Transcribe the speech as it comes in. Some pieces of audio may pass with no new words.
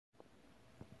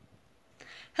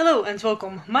Hello and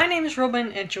welcome. My name is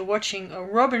Robin and you're watching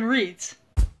Robin Reads.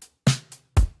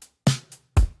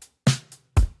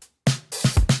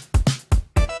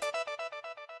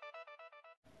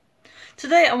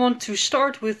 Today I want to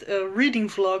start with a reading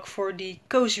vlog for the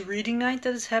Cozy reading night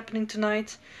that is happening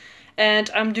tonight. And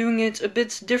I'm doing it a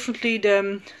bit differently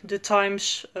than the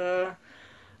times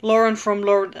Lauren from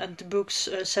Lauren and the Books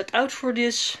set out for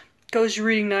this Cozy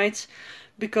reading night.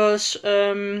 Because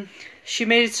she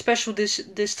made it special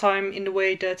this time in the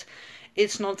way that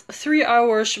it's not 3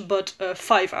 hours but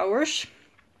 5 hours.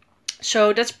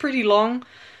 So that's pretty long.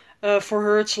 For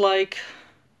her it's like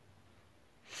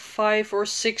 5 or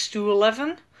 6 to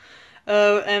 11.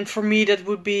 And for me that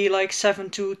would be like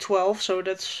 7 to 12, so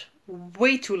that's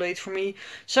way too late for me.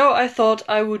 So I thought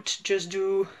I would just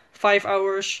do 5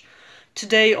 hours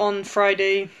today on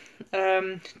Friday,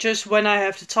 just when I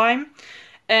have the time.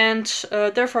 And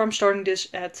therefore I'm starting this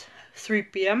at 3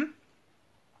 p.m.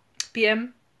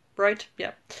 PM, right?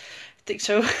 Yeah, I think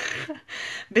so. A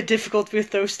bit difficult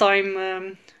with those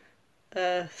time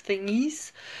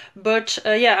thingies. But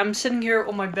yeah, I'm sitting here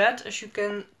on my bed. As you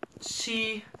can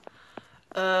see,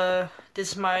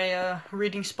 this is my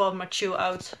reading spot, my chill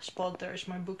out spot. There's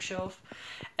my bookshelf.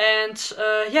 And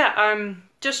yeah, I'm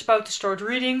just about to start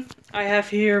reading. I have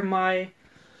here my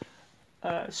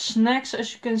snacks,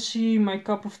 as you can see, my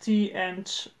cup of tea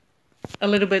and a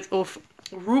little bit of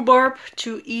rhubarb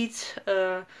to eat.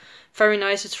 Very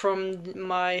nice, it's from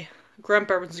my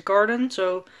grandparents' garden,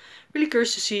 so really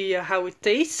curious to see how it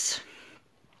tastes.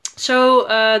 So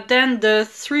then the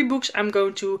 3 books I'm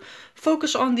going to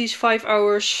focus on these 5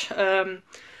 hours.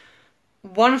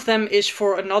 One of them is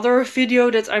for another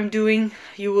video that I'm doing.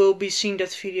 You will be seeing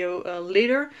that video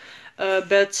later.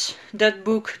 But that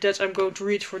book that I'm going to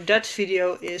read for that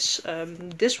video is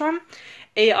this one,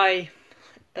 I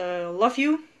Love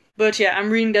You. But yeah,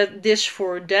 I'm reading this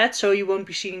for that, so you won't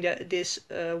be seeing this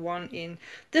one in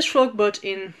this vlog, but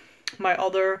in my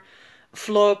other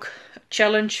vlog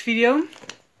challenge video.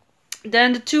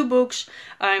 Then the 2 books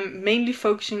I'm mainly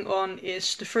focusing on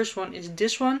is, the first one is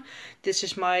this one. This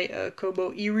is my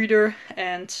Kobo e-reader,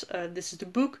 and this is the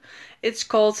book. It's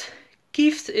called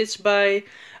Kieft. It's by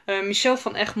Michel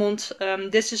van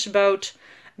Egmond. This is about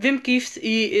Wim Kieft.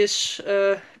 He is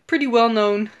a pretty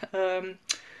well-known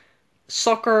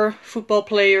soccer football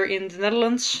player in the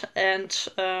Netherlands, and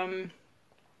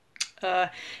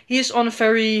he is on a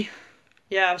very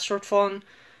sort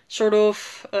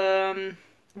of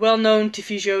well-known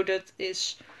TV show that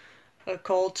is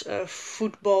called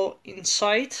Football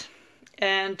Inside,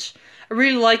 and I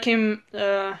really like him.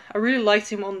 I really liked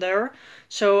him on there,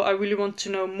 so I really want to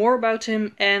know more about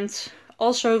him. And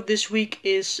also this week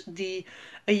is a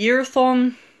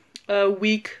year-thon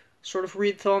week, sort of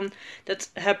readathon that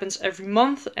happens every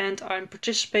month, and I'm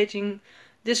participating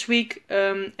this week.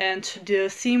 And the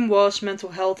theme was mental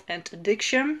health and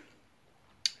addiction.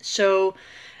 So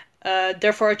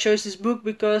therefore I chose this book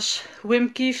because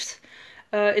Wim Kieft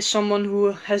is someone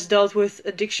who has dealt with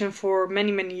addiction for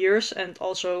many years, and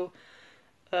also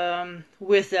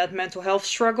with that mental health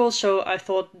struggle. So I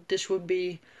thought this would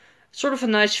be sort of a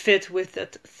nice fit with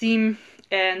that theme,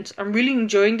 and I'm really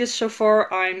enjoying this so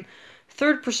far. I'm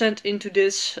 30% into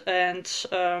this, and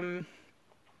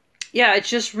yeah, it's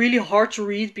just really hard to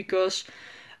read because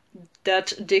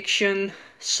that addiction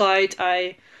side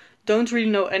I don't really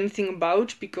know anything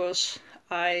about, because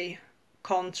I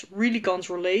can't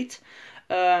relate.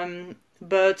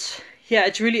 But yeah,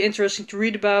 it's really interesting to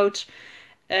read about,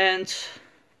 and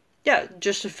yeah,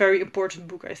 just a very important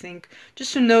book, I think,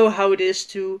 just to know how it is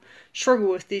to struggle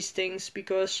with these things,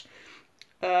 because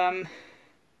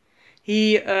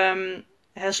he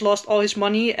has lost all his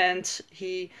money and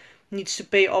he needs to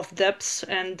pay off debts,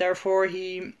 and therefore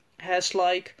he has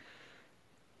like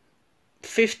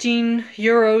 15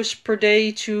 euros per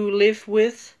day to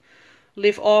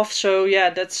live off. So yeah,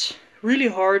 that's really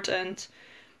hard. And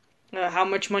how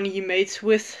much money he made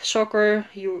with soccer,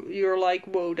 you're like,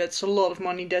 whoa, that's a lot of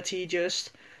money that he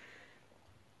just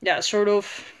sort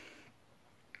of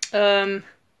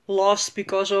lost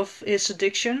because of his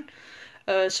addiction.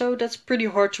 So that's pretty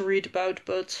hard to read about,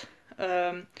 but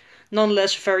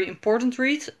nonetheless a very important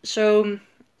read. So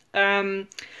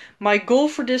my goal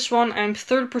for this one, I'm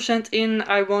 30% in.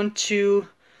 I want to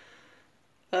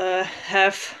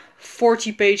have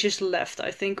 40 pages left,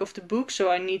 I think, of the book.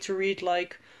 So I need to read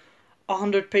like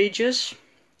 100 pages,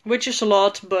 which is a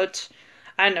lot, but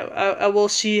I know I will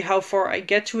see how far I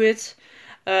get to it.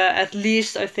 At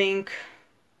least I think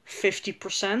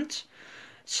 50%.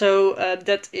 So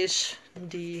that is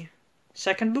the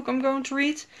second book I'm going to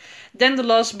read. Then the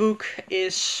last book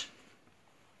is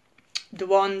the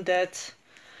one that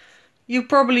you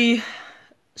probably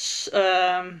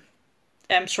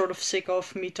am sort of sick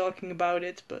of me talking about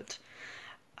it, but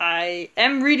I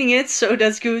am reading it, so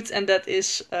that's good, and that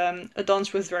is A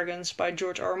Dance with Dragons by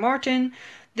George R.R. Martin.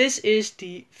 This is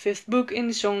the 5th book in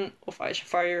the Song of Ice and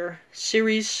Fire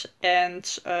series, and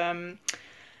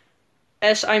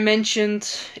as I mentioned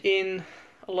in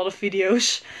a lot of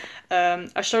videos,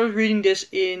 I started reading this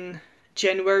in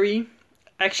January,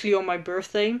 actually on my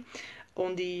birthday,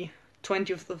 on the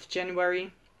 20th of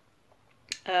January.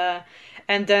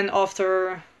 And then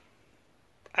after,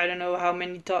 I don't know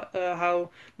how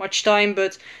much time,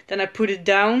 but then I put it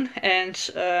down, and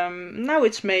now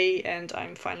it's May, and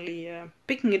I'm finally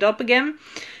picking it up again.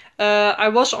 I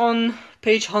was on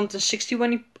page 160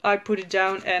 when I put it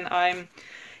down, and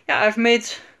I've made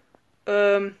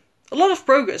a lot of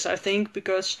progress, I think,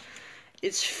 because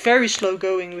it's very slow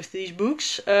going with these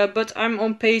books. But I'm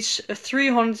on page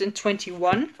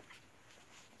 321.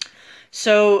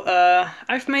 So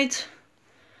I've made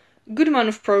a good amount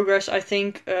of progress, I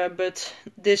think, but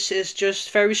this is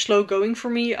just very slow going for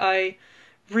me. I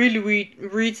really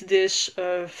read this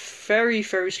very,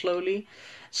 very slowly.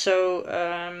 So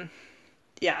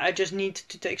I just need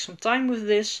to take some time with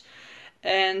this.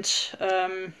 And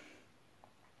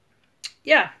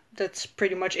that's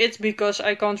pretty much it, because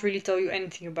I can't really tell you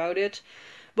anything about it.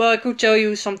 Well, I could tell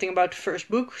you something about the first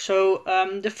book. So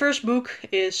the first book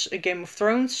is A Game of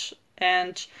Thrones,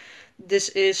 and this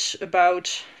is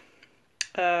about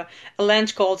a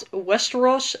land called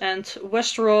Westeros, and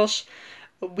Westeros,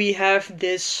 we have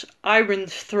this Iron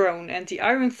Throne, and the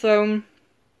Iron Throne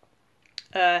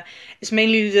is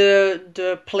mainly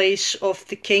the place of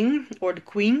the king or the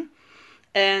queen,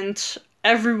 and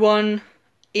everyone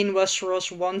in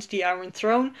Westeros wants the Iron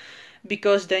Throne,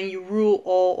 because then you rule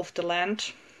all of the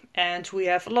land, and we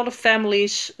have a lot of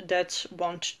families that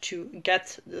want to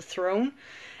get the throne.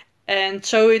 And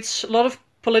so it's a lot of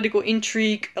political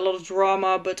intrigue, a lot of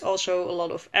drama, but also a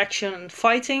lot of action and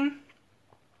fighting.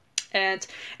 And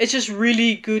it's just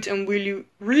really good and really,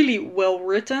 really well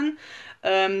written.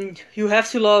 You have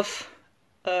to love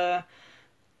the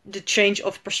change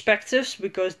of perspectives,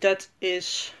 because that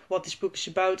is what this book is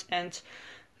about. And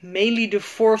mainly the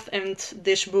 4th and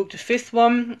this book, the 5th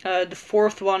one. The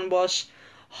 4th one was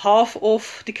half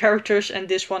of the characters, and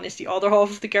this one is the other half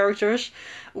of the characters,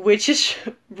 which is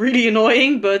really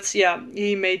annoying, but yeah,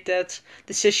 he made that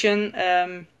decision.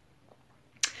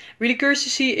 Really curious to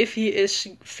see if he is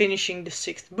finishing the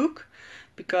 6th book,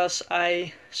 because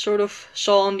I sort of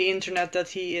saw on the internet that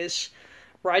he is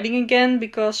writing again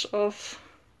because of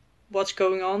what's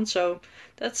going on. So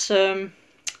that's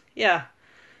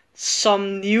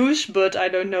some news, but I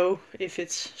don't know if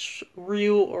it's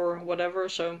real or whatever.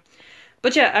 So,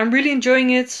 but yeah, I'm really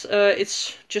enjoying it.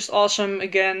 It's just awesome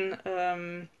again.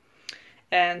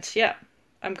 And yeah,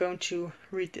 I'm going to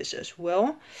read this as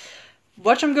well.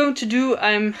 What I'm going to do,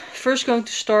 I'm first going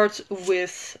to start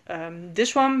with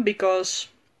this one, because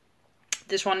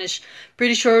this one is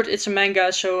pretty short. It's a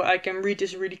manga, so I can read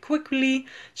this really quickly.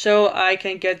 So I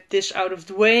can get this out of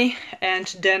the way, and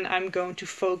then I'm going to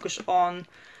focus on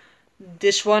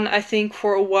this one, I think,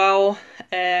 for a while,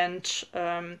 and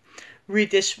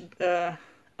read this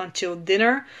until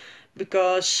dinner,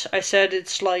 because I said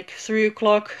it's like 3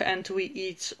 o'clock and we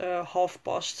eat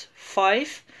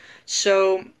 5:30.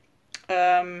 So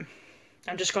I'm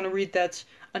just gonna read that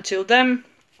until then,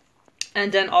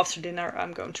 and then after dinner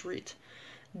I'm going to read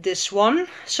this one.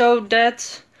 So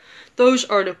those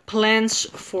are the plans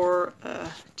for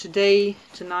today,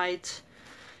 tonight.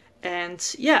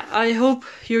 And yeah, I hope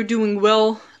you're doing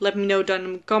well. Let me know down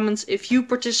in the comments if you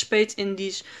participate in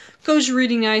these cozy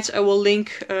reading nights. I will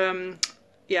link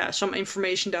some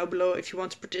information down below if you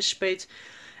want to participate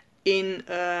in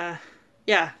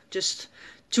just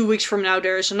 2 weeks from now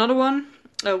there is another one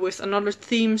with another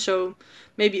theme. So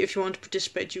maybe if you want to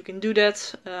participate you can do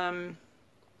that.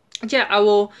 I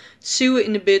will see you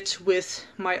in a bit with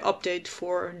my update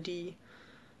for the...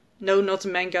 No, not the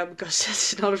manga, because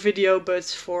that's another video, but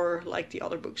for like the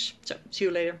other books. So, see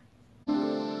you later.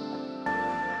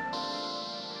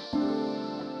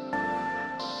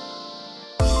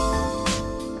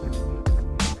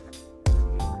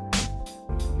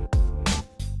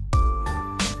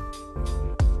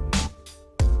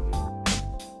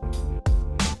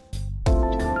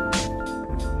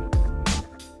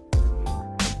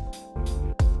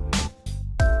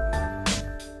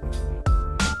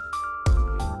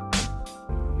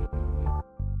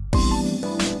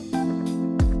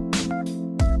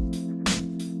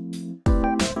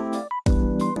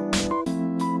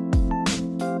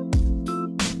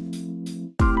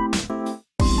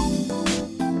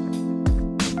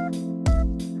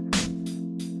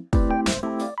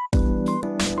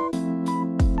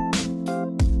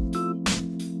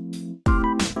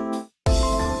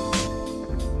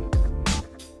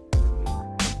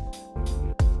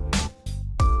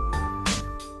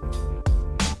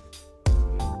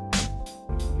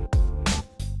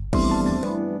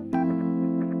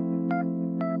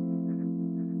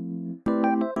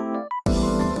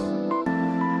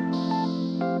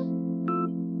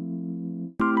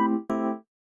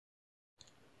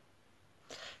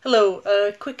 Hello,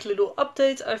 a quick little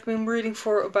update. I've been reading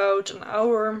for about an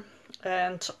hour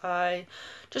and I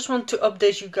just want to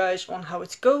update you guys on how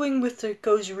it's going with the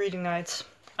Cozy Reading Night.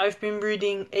 I've been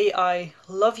reading AI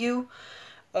Love You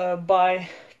by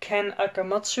Ken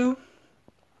Akamatsu,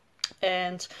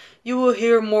 and you will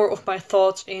hear more of my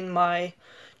thoughts in my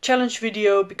challenge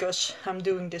video because I'm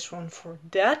doing this one for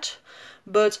that.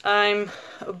 But I'm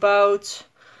about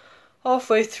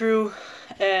halfway through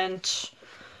and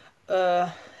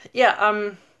yeah,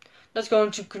 I'm not going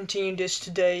to continue this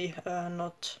today.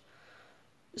 Not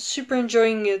super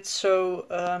enjoying it, so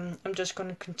I'm just going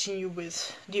to continue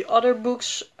with the other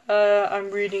books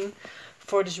I'm reading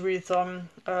for this readathon.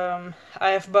 I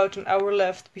have about an hour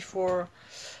left before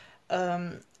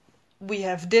we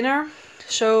have dinner,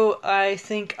 so I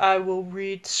think I will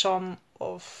read some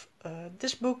of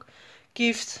this book,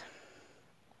 Kieft.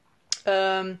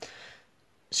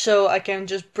 So I can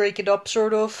just break it up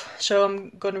sort of. So I'm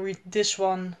gonna read this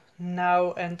one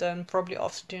now and then probably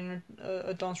after dinner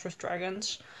A Dance with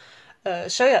Dragons.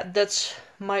 So yeah, that's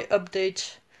my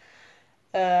update.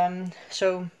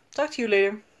 So talk to you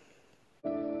later.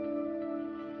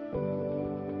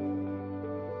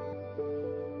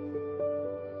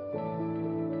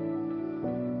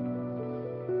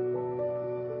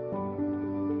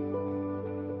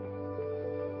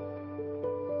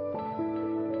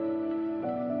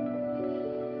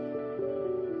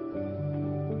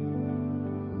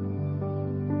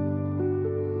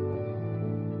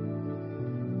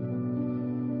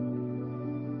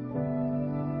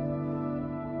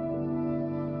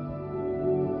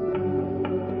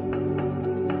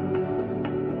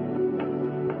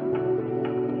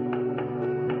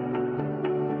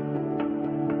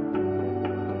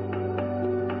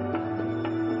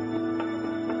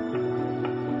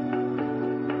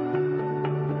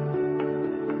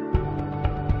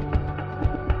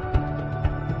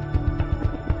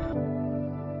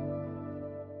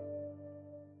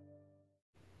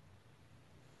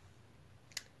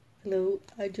 Hello,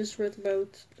 I just read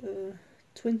about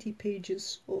 20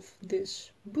 pages of this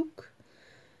book.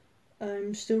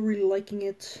 I'm still really liking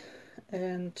it,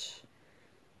 and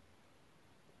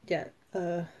yeah,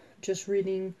 just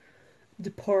reading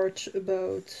the part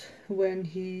about when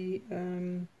he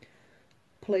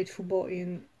played football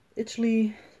in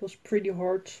Italy. It was pretty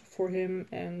hard for him,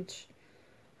 and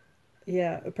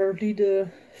yeah, apparently the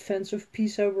fans of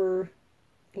Pisa were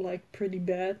like pretty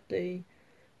bad. They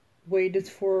waited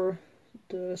for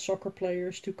the soccer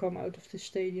players to come out of the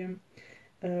stadium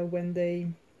when they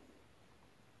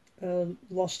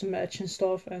lost the match and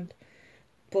stuff, and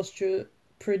it was just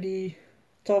pretty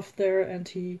tough there, and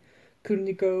he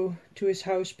couldn't go to his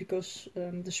house because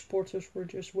the supporters were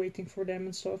just waiting for them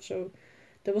and stuff. So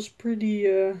that was pretty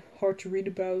hard to read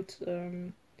about.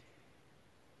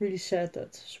 Really sad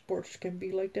that supporters can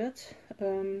be like that.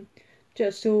 Yeah,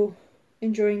 still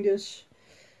enjoying this.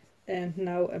 And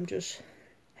now I'm just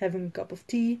having a cup of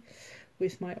tea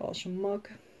with my awesome mug.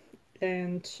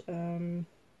 And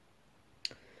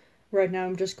right now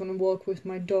I'm just gonna walk with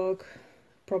my dog,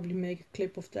 probably make a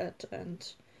clip of that. And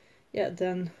yeah,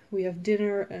 then we have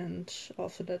dinner, and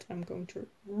after that I'm going to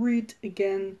read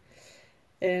again.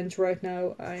 And right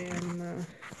now I am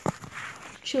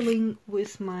chilling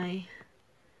with my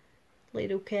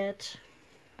little cat.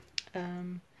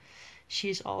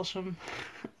 She's awesome,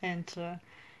 and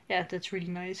yeah, that's really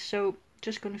nice. So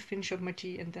just gonna finish up my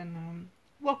tea and then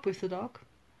walk with the dog.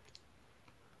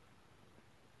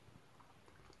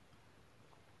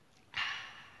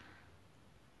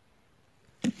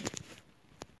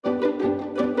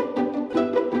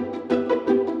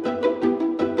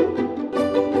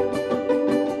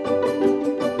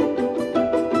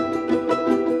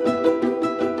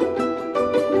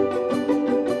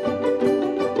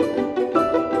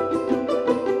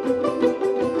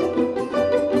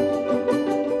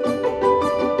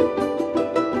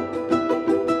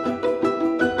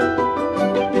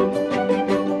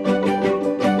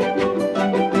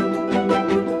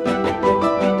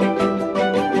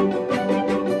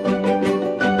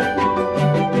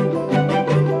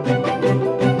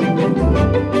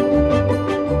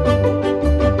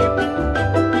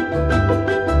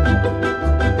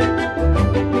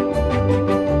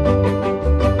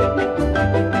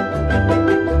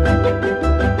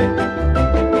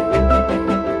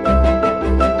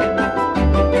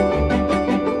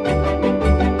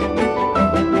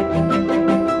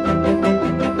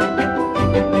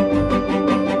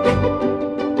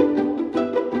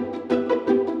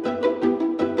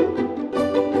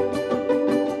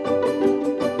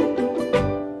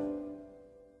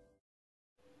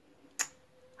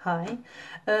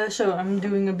 So I'm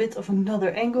doing a bit of another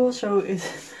angle, so it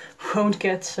won't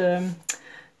get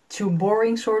too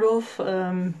boring, sort of.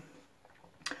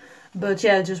 But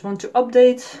yeah, I just want to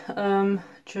update.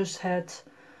 Just had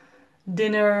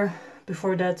dinner.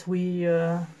 Before that,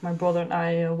 my brother and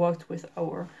I, walked with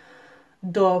our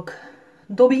dog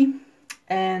Dobby,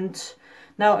 and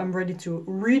now I'm ready to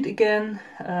read again.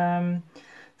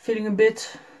 Feeling a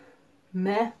bit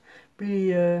meh,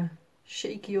 really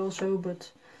shaky also,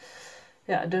 but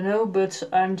yeah, I don't know. But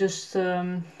I'm just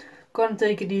gonna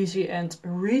take it easy and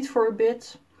read for a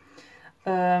bit.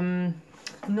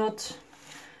 Not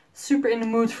super in the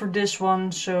mood for this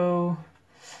one, so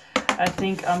I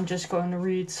think I'm just going to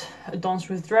read A Dance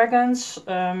with Dragons.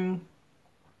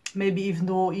 Maybe even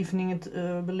the whole evening. It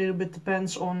a little bit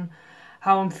depends on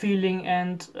how I'm feeling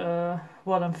and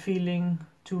what I'm feeling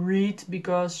to read,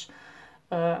 because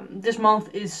this month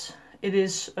is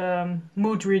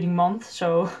mood reading month,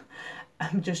 so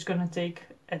I'm just gonna take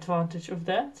advantage of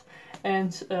that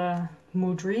and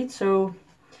mood read. So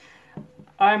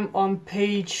I'm on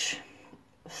page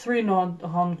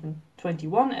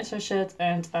 321, as I said,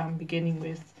 and I'm beginning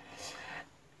with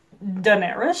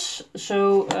Daenerys.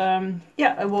 So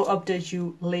yeah, I will update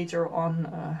you later on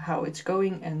how it's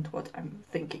going and what I'm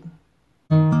thinking.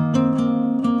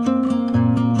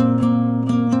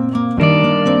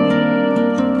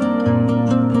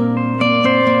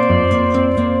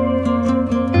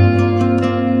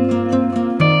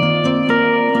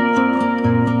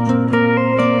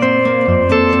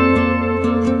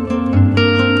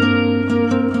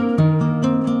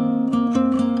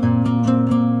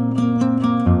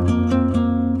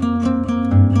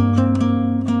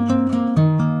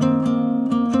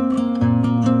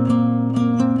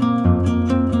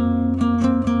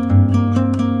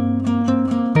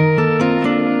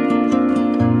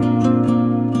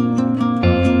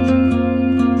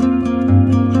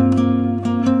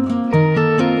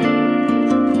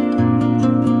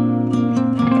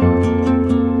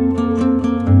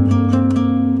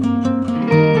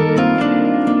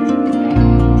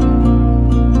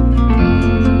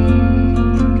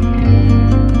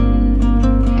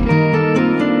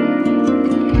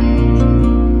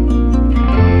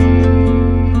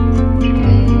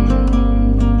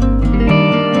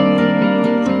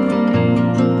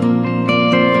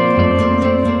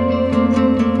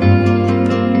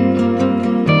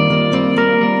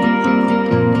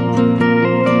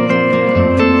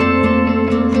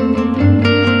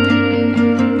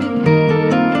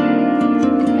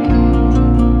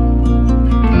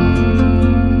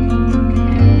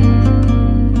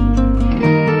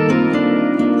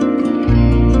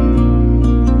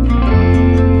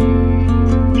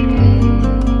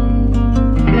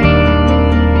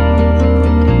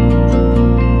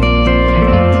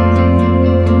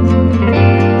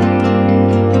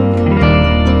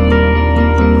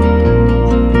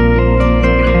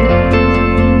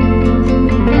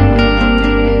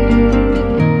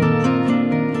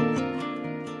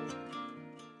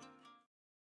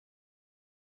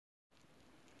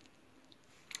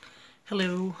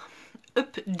 Hello,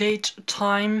 update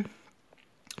time.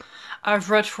 I've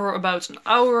read for about an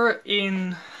hour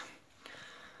in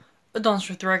A Dance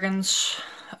with Dragons.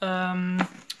 I've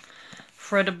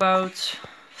read about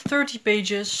 30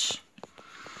 pages.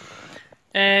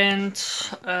 And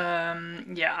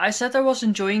yeah, I said I was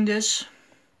enjoying this.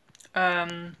 But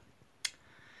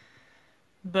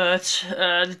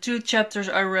the two chapters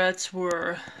I read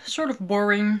were sort of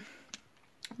boring.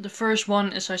 The first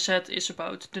one, as I said, is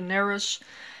about Daenerys,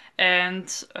 and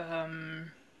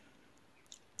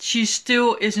she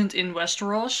still isn't in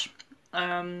Westeros.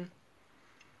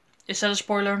 Is that a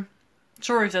spoiler?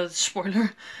 Sorry if that's a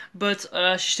spoiler, but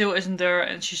she still isn't there,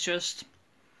 and she's just,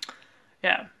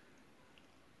 yeah.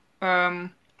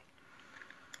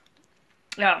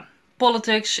 Yeah,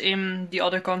 politics in the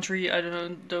other country. I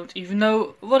don't even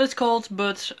know what it's called,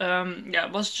 but yeah,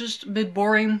 it was just a bit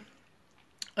boring.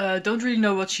 Don't really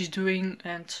know what she's doing,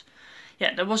 and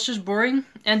yeah, that was just boring.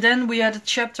 And then we had a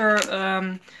chapter,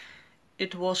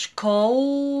 it was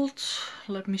called,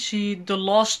 let me see, The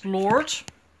Lost Lord.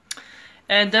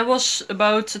 And that was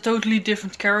about a totally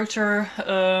different character,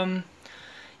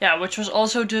 yeah, which was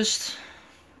also just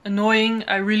annoying.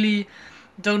 I really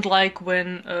don't like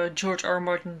when George R.R.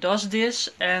 Martin does this.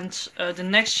 And the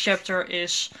next chapter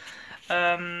is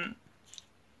The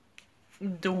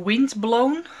Wind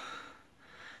Blown,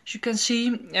 as you can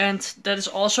see, and that is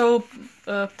also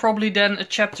probably then a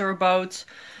chapter about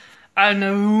I don't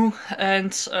know who,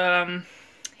 and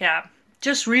yeah,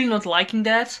 just really not liking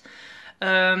that.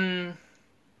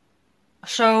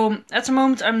 So at the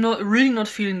moment I'm really not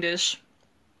feeling this,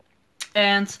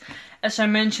 and as I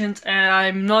mentioned, and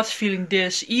I'm not feeling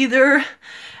this either.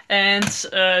 And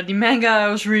the manga I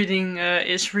was reading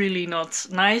is really not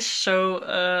nice, so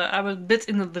I'm a bit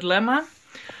in a dilemma.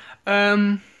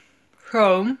 So,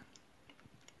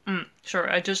 sorry,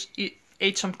 I just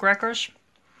ate some crackers,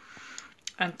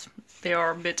 and they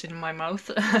are a bit in my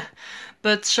mouth.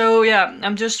 But so yeah,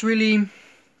 I'm just really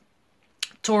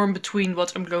torn between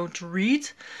what I'm going to read.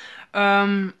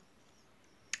 Yeah.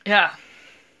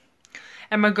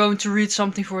 Am I going to read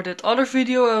something for that other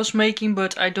video I was making,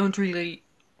 but I don't really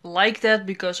like that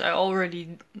because I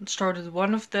already started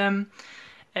one of them,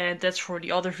 and that's for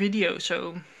the other video.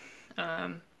 So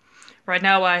right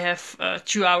now I have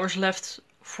 2 hours left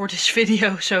for this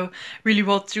video, so really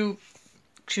want to,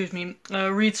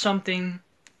 read something,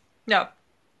 yeah,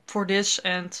 for this.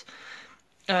 And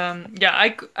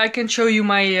yeah, I can show you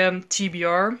my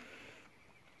TBR.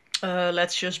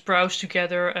 Let's just browse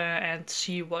together and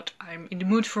see what I'm in the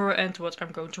mood for and what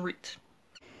I'm going to read.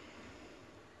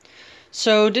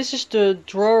 So this is the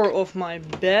drawer of my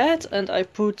bed, and I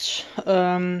put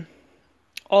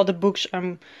all the books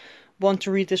I want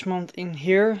to read this month in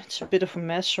here. It's a bit of a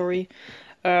mess, sorry.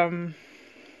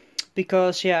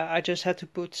 Because yeah, I just had to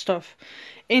put stuff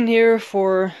in here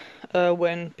for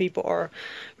when people are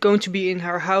going to be in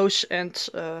our house and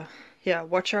yeah,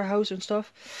 watch our house and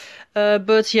stuff.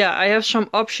 But yeah, I have some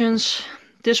options.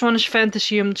 This one is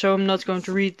fantasy, so I'm not going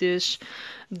to read this.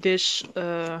 This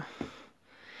yeah,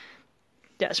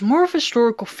 it's more of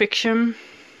historical fiction.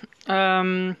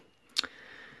 But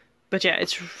yeah,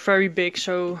 it's very big,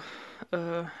 so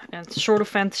and sort of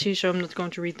fantasy, so I'm not going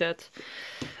to read that.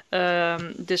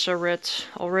 This I read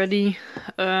already.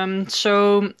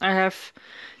 So I have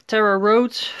Terra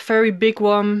Road, very big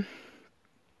one.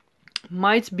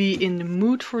 Might be in the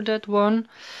mood for that one.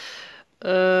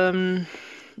 The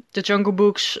Jungle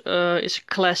Books is a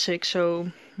classic,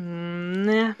 so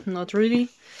nah, not really.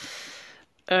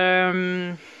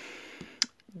 This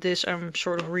I'm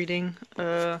sort of reading.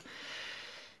 Yeah,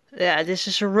 this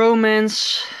is a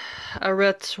romance. I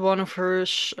read one of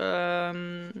hers. Yeah,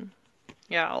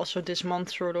 also this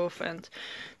month sort of, and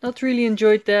not really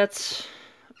enjoyed that.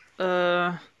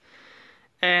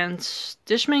 And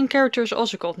this main character is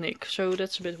also called Nick, so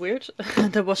that's a bit weird.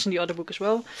 That was in the other book as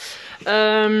well.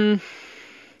 I'm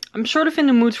sort of in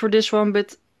the mood for this one,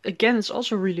 but again, it's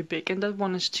also really big, and that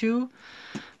one is too.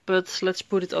 But let's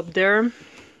put it up there.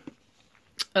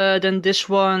 Then this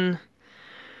one,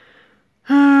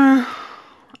 I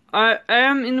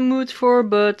am in the mood for,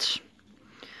 but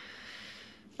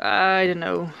I don't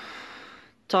know.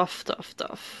 Tough.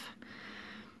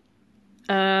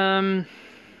 I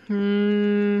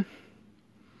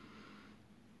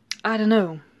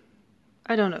don't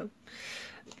know.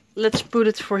 Let's put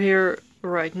it for here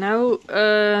right now.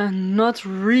 Not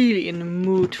really in the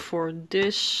mood for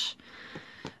this.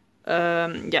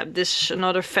 Yeah, this is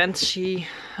another fantasy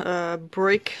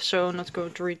break, so I'm not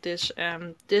going to read this.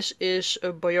 This is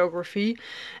a biography,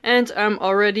 and I'm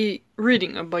already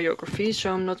reading a biography,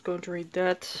 so I'm not going to read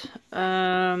that.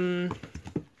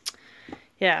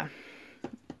 Yeah,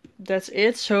 that's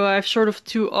it. So I have sort of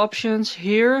two options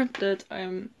here that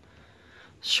I'm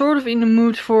sort of in the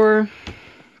mood for.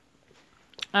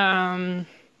 Fast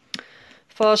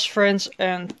Friends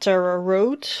and Terra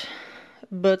Road.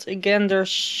 But again, they're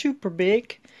super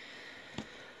big.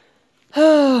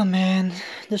 Oh man,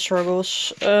 the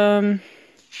struggles. Okay,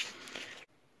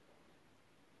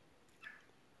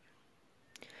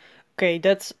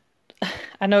 that's...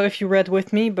 I know if you read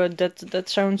with me, but that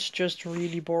sounds just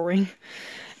really boring.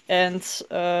 And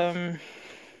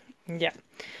yeah.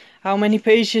 How many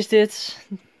pages is it?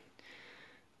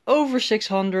 Over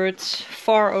 600.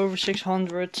 Far over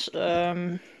 600.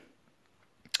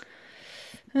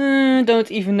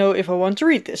 Don't even know if I want to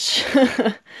read this.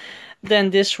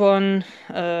 Then this one,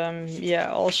 yeah,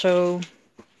 also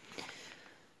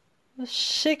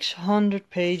 600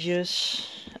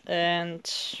 pages, and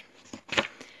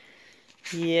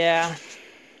yeah,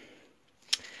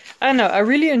 I don't know, I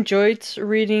really enjoyed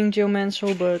reading Jill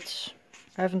Mansell, but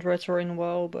I haven't read her in a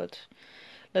while. But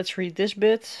let's read this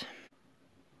bit.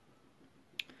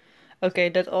 Okay,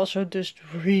 that also just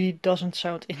really doesn't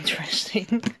sound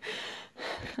interesting.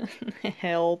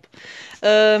 Help.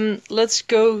 Let's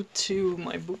go to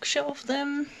my bookshelf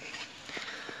then.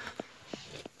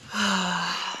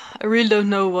 I really don't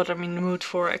know what I'm in the mood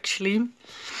for, actually.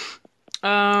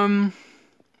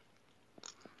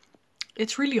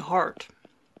 It's really hard.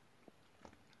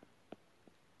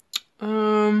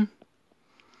 I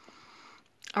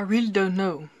really don't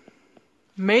know.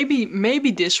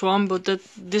 Maybe this one, but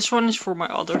this one is for my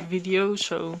other video,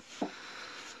 so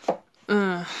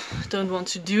don't want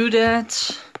to do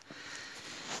that.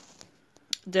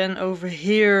 Then over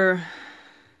here,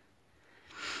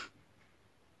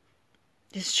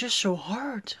 it's just so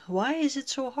hard. Why is it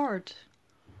so hard?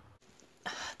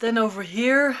 Then over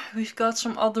here, we've got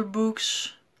some other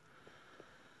books.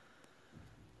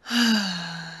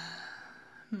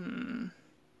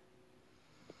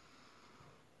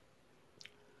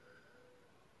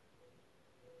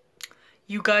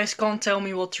 You guys can't tell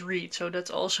me what to read, so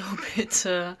that's also a bit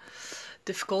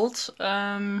difficult.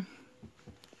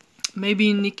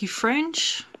 Maybe Nikki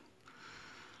French.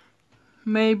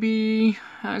 Maybe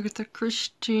Agatha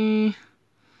Christie.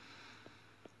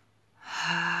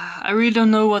 I really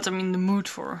don't know what I'm in the mood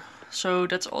for, so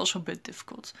that's also a bit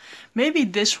difficult. Maybe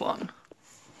this one.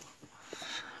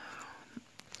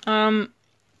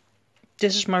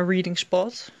 This is my reading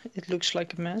spot. It looks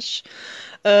like a mess.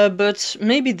 But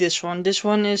maybe this one. This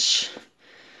one is...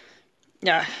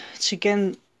 yeah, it's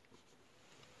again...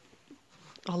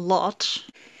 a lot.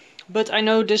 But I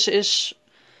know this is...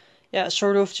 yeah,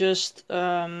 sort of just...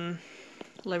 let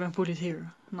me put it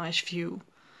here. Nice view.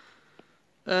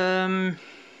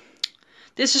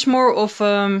 This is more of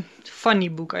a funny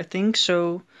book, I think.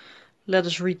 So, let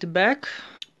us read the back.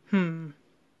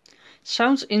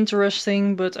 Sounds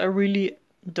interesting, but I really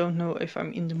don't know if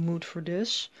I'm in the mood for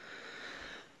this.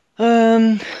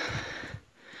 As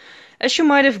you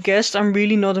might have guessed, I'm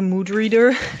really not a mood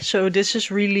reader, so this is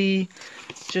really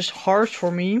just hard for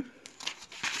me.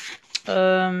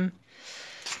 Let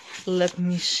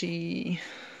me see.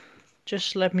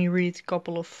 Just let me read a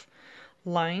couple of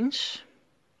lines.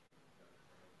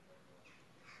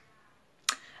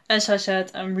 As I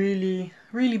said, I'm really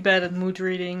bad at mood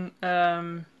reading.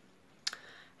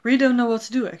 Really don't know what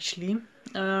to do, actually.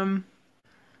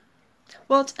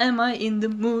 What am I in the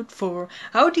mood for?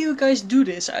 How do you guys do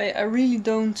this? I really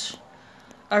don't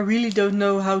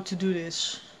know how to do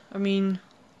this. I mean,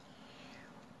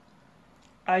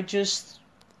 I just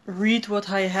read what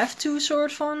I have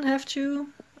to,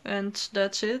 and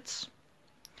that's it.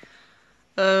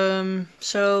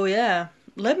 So yeah,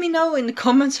 let me know in the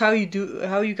comments how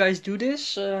you guys do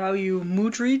this, how you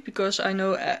mood read, because I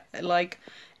know like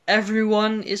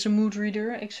everyone is a mood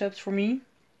reader except for me.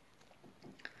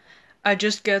 I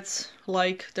just get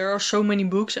like, there are so many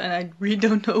books and I really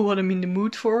don't know what I'm in the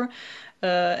mood for.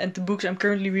 And the books I'm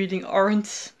currently reading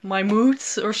aren't my mood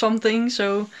or something,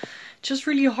 so it's just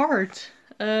really hard.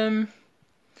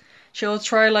 Shall I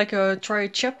try a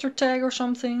chapter tag or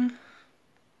something?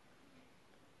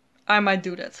 I might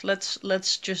do that.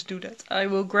 Let's just do that. I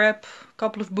will grab a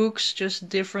couple of books, just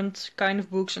different kind of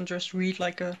books, and just read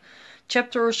like a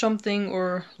chapter or something,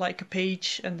 or like a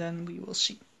page, and then we will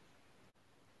see.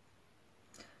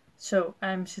 So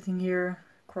I'm sitting here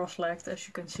cross-legged, as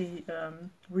you can see,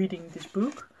 reading this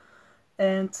book,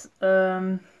 and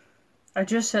I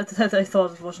just said that I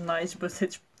thought it was nice, but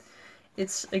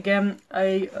it's again,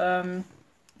 I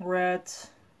read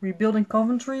Rebuilding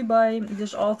Coventry by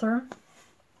this author,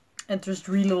 and just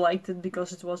really liked it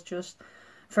because it was just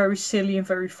very silly and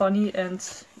very funny, and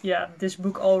yeah, this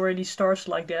book already starts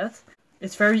like that.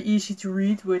 It's very easy to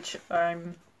read, which I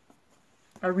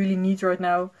really need right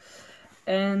now.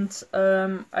 And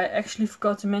I actually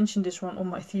forgot to mention this one on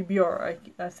my TBR,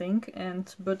 I think,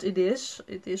 but it is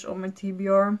on my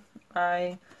TBR.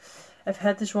 I have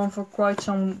had this one for quite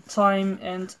some time,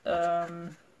 and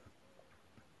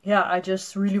yeah, I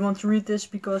just really want to read this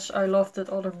because I love that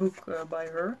other book by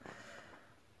her.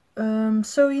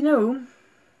 So you know,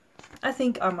 I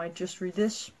think I might just read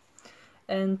this,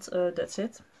 and that's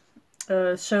it.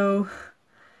 So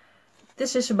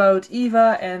this is about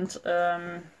Eva, and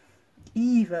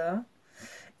Eva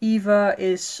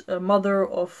is a mother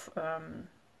of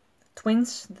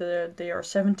twins. They are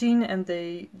 17, and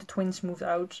the twins moved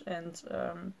out, and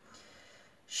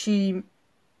she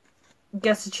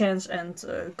gets a chance and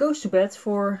goes to bed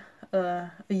for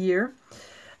a year.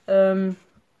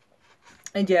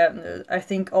 And yeah, I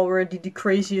think already the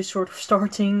crazy is sort of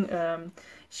starting.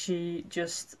 She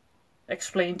just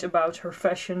explained about her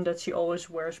fashion, that she always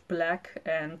wears black,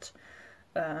 and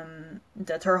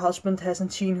that her husband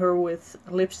hasn't seen her with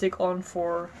lipstick on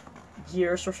for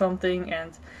years or something,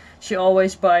 and she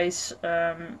always buys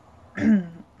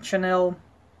Chanel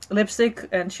lipstick,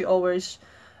 and she always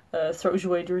throws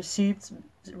away the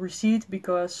receipt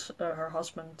because her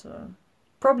husband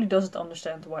probably doesn't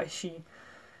understand why she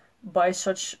buys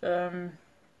such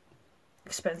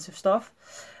expensive stuff.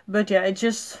 But yeah, it's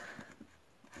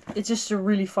just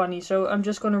really funny. So I'm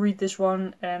just gonna read this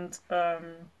one and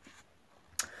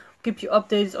keep you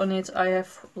updated on it. I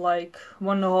have like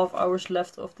 1.5 hours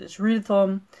left of this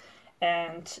readathon,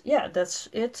 And yeah, that's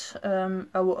it.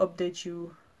 I will update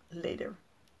you later.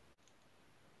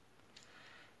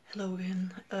 Hello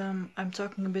again. I'm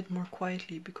talking a bit more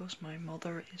quietly because my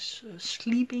mother is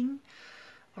sleeping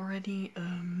already.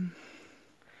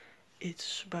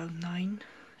 It's about 9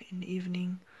 in the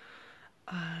evening.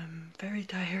 I'm very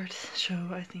tired, so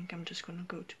I think I'm just gonna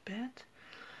go to bed.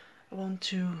 I want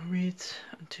to read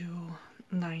until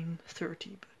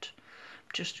 9:30, but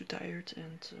I'm just too tired,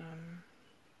 and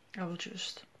I will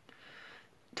just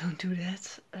don't do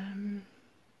that.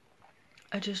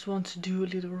 I just want to do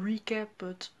a little recap,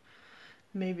 but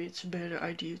maybe it's a better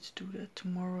idea to do that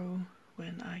tomorrow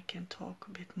when I can talk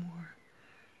a bit more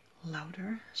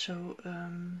louder. So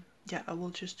yeah, I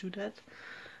will just do that.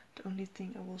 The only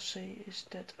thing I will say is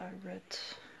that I read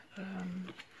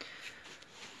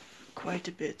quite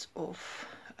a bit of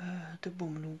The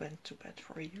Woman Who Went to Bed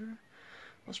for a Year.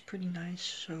 It was pretty nice,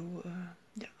 so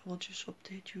yeah, I will just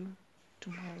update you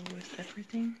tomorrow with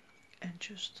everything and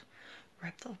just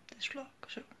wrap up this vlog.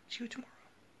 So see you tomorrow.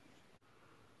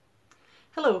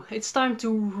 Hello, it's time to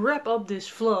wrap up this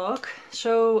vlog.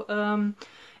 So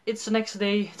it's the next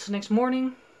day, it's the next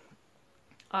morning.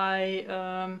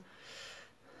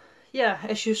 Yeah,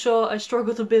 as you saw, I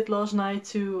struggled a bit last night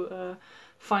to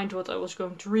find what I was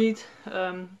going to read,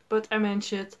 but I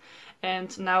managed it,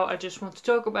 and now I just want to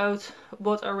talk about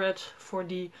what I read for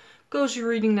the cozy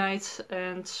reading night,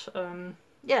 and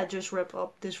yeah, just wrap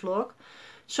up this vlog.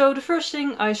 So the first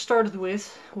thing I started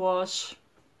with was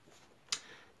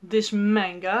this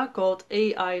manga called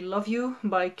I Love You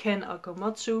by Ken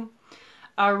Akamatsu.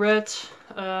 I read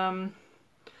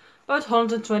about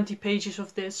 120 pages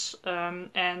of this,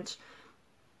 and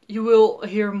you will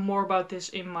hear more about this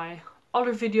in my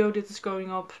other video that is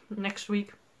going up next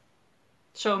week.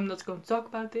 So I'm not going to talk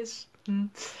about this.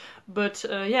 But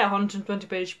yeah, 120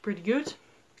 pages, pretty good.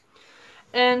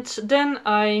 And then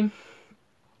I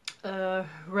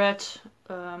read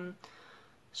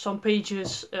some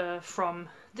pages from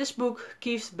this book,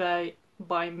 Kieft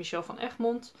by Michel van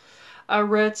Egmond. I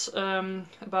read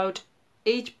about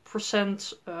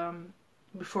 8%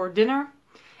 before dinner,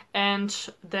 and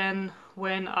then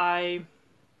when I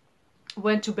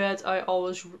went to bed I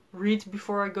always read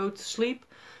before I go to sleep.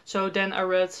 So then I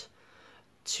read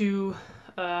to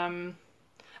I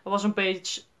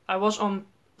was on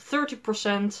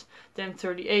 30%, then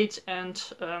 38%,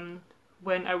 and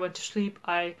when I went to sleep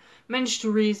I managed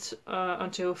to read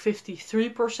until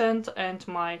 53%, and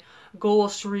my goal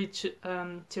was to read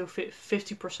till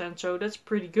 50%, so that's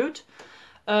pretty good.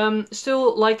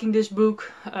 Still liking this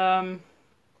book.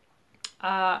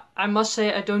 I must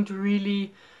say I don't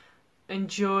really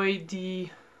enjoy the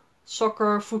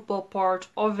soccer football part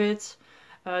of it.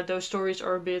 Those stories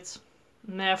are a bit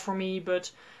meh for me,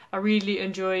 but I really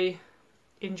enjoy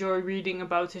reading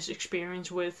about his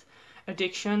experience with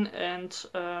addiction, and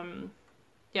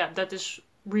yeah, that is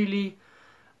really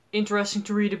interesting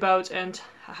to read about, and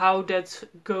how that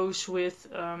goes with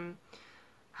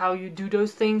how you do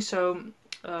those things. So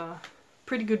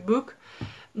pretty good book.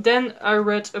 Then I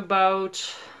read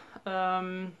about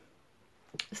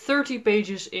 30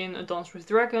 pages in A Dance with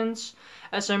Dragons.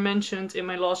 As I mentioned in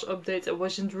my last update, I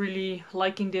wasn't really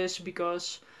liking this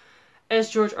because,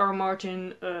 as George R.R.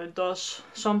 Martin does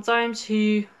sometimes,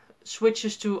 he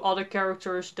switches to other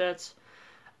characters that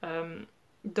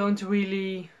don't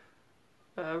really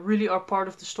are part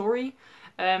of the story,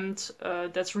 and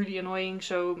that's really annoying.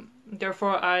 So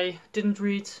therefore I didn't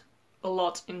read a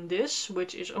lot in this,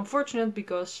 which is unfortunate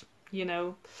because, you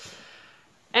know.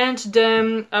 And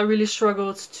then I really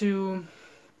struggled to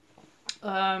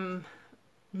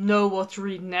know what to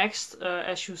read next.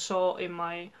 As you saw in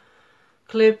my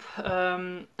clip,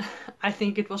 I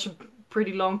think it was a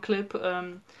pretty long clip,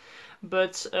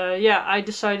 but yeah, I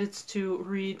decided to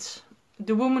read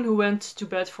The Woman Who Went to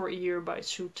Bed for a Year by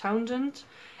Sue Townsend,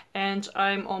 and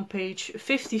I'm on page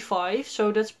 55,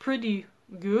 so that's pretty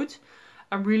good.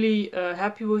 I'm really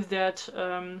happy with that.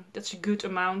 That's a good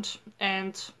amount,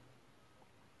 and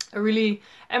I really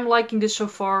am liking this so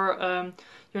far.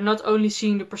 You're not only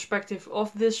seeing the perspective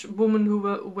of this woman who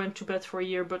went to bed for a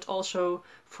year, but also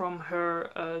from her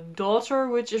daughter,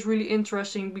 which is really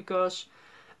interesting because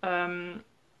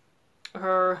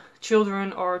her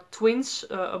children are twins,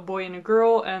 a boy and a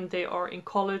girl, and they are in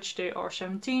college. They are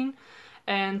 17,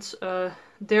 and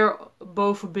they're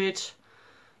both a bit,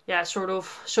 yeah, sort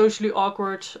of socially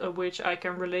awkward, which I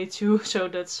can relate to. So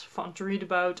that's fun to read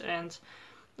about, and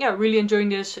yeah, really enjoying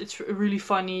this. It's really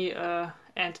funny,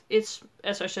 and it's,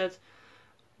 as I said,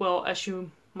 well, as you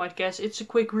might guess, it's a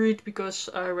quick read because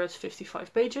I read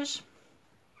 55 pages.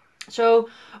 So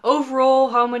overall,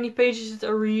 how many pages did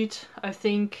I read? I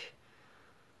think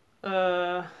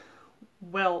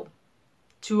well,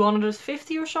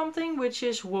 250 or something, which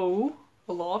is, whoa,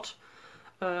 a lot.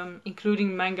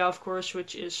 Including manga, of course,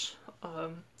 which is,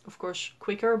 of course,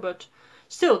 quicker, but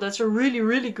still, that's a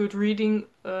really good reading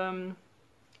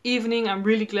evening. I'm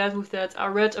really glad with that. I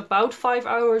read about 5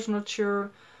 hours, not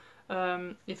sure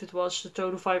if it was the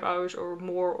total 5 hours or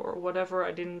more or whatever.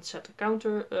 I didn't set a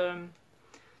counter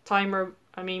timer,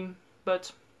 I mean,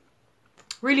 but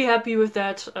really happy with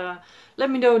that. Let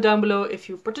me know down below if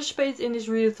you participate in this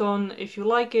readathon, if you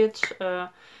like it,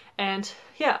 and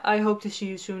yeah, I hope to see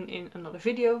you soon in another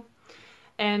video.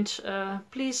 And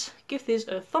please give this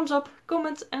a thumbs up,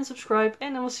 comment and subscribe,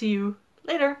 and I will see you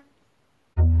later.